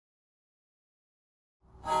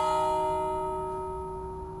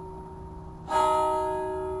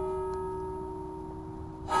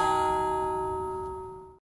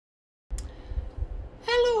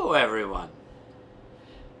Hello everyone.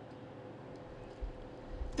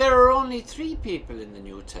 There are only 3 people in the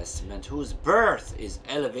New Testament whose birth is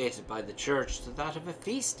elevated by the Church to that of a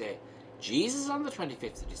feast day. Jesus on the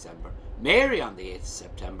 25th of December, Mary on the 8th of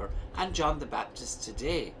September, and John the Baptist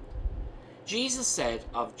today. Jesus said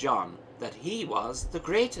of John that he was the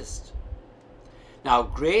greatest. Now,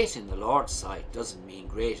 great in the Lord's sight doesn't mean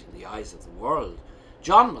great in the eyes of the world.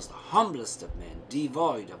 John was the humblest of men,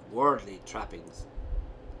 devoid of worldly trappings.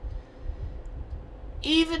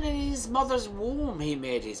 Even in his mother's womb he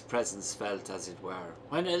made his presence felt, as it were.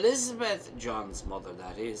 When Elizabeth, John's mother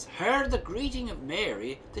that is, heard the greeting of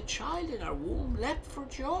Mary, the child in her womb leapt for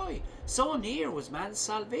joy. So near was man's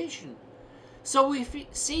salvation. So we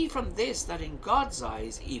see from this that in God's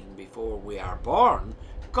eyes, even before we are born,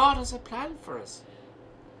 God has a plan for us.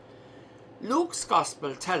 Luke's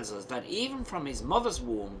Gospel tells us that even from his mother's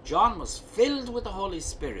womb, John was filled with the Holy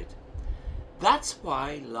Spirit. That's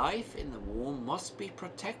why life in the womb must be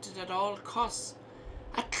protected at all costs.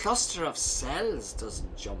 A cluster of cells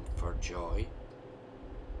doesn't jump for joy.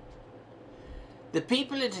 The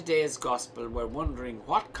people in today's Gospel were wondering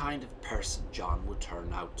what kind of person John would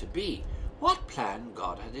turn out to be, what plan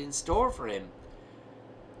God had in store for him.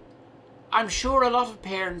 I'm sure a lot of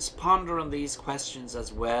parents ponder on these questions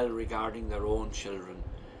as well regarding their own children.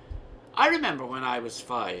 I remember when I was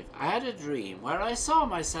 5, I had a dream where I saw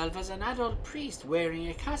myself as an adult priest wearing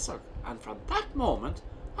a cassock, and from that moment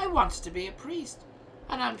I wanted to be a priest.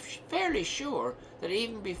 And I'm fairly sure that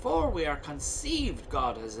even before we are conceived,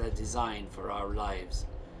 God has a design for our lives.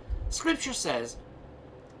 Scripture says,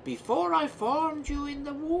 "Before I formed you in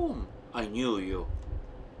the womb, I knew you."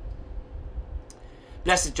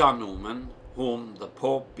 Blessed John Newman, whom the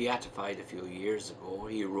Pope beatified a few years ago,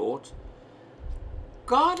 he wrote,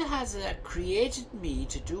 "God has created me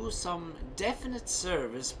to do some definite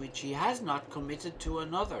service which he has not committed to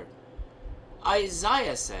another.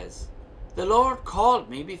 Isaiah says, 'The Lord called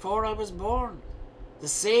me before I was born.' The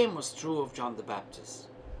same was true of John the Baptist."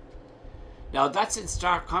 Now that's in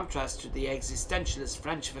stark contrast to the existentialist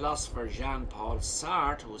French philosopher Jean-Paul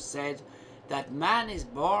Sartre, who said that man is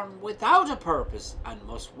born without a purpose and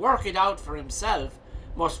must work it out for himself,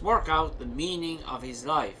 must work out the meaning of his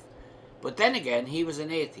life. But then again, he was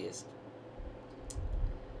an atheist.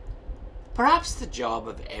 Perhaps the job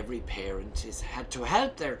of every parent is to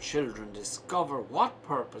help their children discover what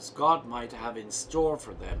purpose God might have in store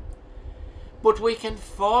for them. But we can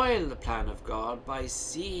foil the plan of God by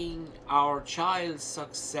seeing our child's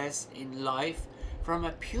success in life from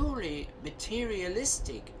a purely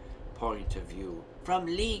materialistic point of view, from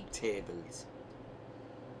league tables.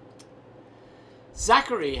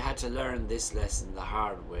 Zachary had to learn this lesson the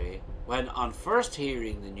hard way when, on first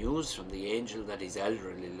hearing the news from the angel that his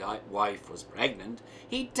elderly wife was pregnant,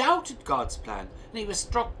 he doubted God's plan and he was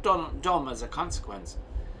struck dumb as a consequence.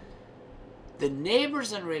 The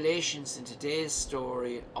neighbours and relations in today's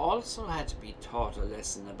story also had to be taught a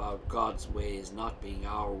lesson about God's ways not being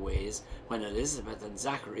our ways when Elizabeth and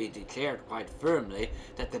Zachary declared quite firmly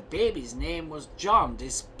that the baby's name was John,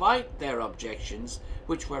 despite their objections,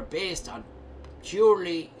 which were based on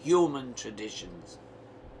purely human traditions.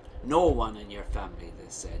 "No one in your family," they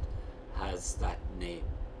said, "has that name."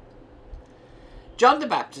 John the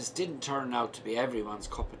Baptist didn't turn out to be everyone's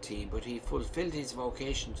cup of tea, but he fulfilled his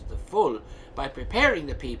vocation to the full by preparing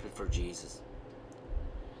the people for Jesus.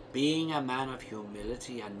 Being a man of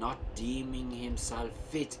humility and not deeming himself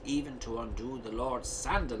fit even to undo the Lord's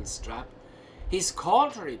sandal strap, his call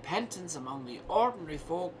to repentance among the ordinary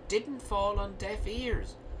folk didn't fall on deaf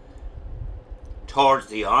ears. Towards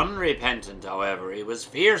the unrepentant, however, he was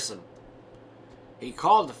fearsome. He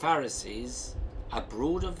called the Pharisees a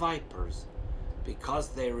brood of vipers because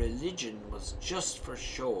their religion was just for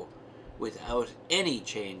show, without any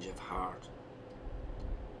change of heart.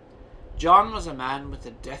 John was a man with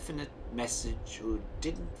a definite message who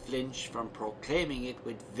didn't flinch from proclaiming it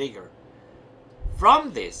with vigour.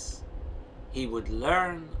 From this, he would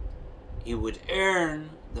earn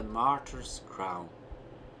the martyr's crown.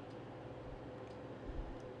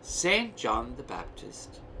 Saint John the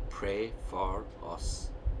Baptist, pray for us.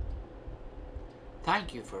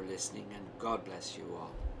 Thank you for listening, and God bless you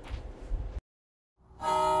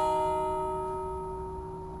all.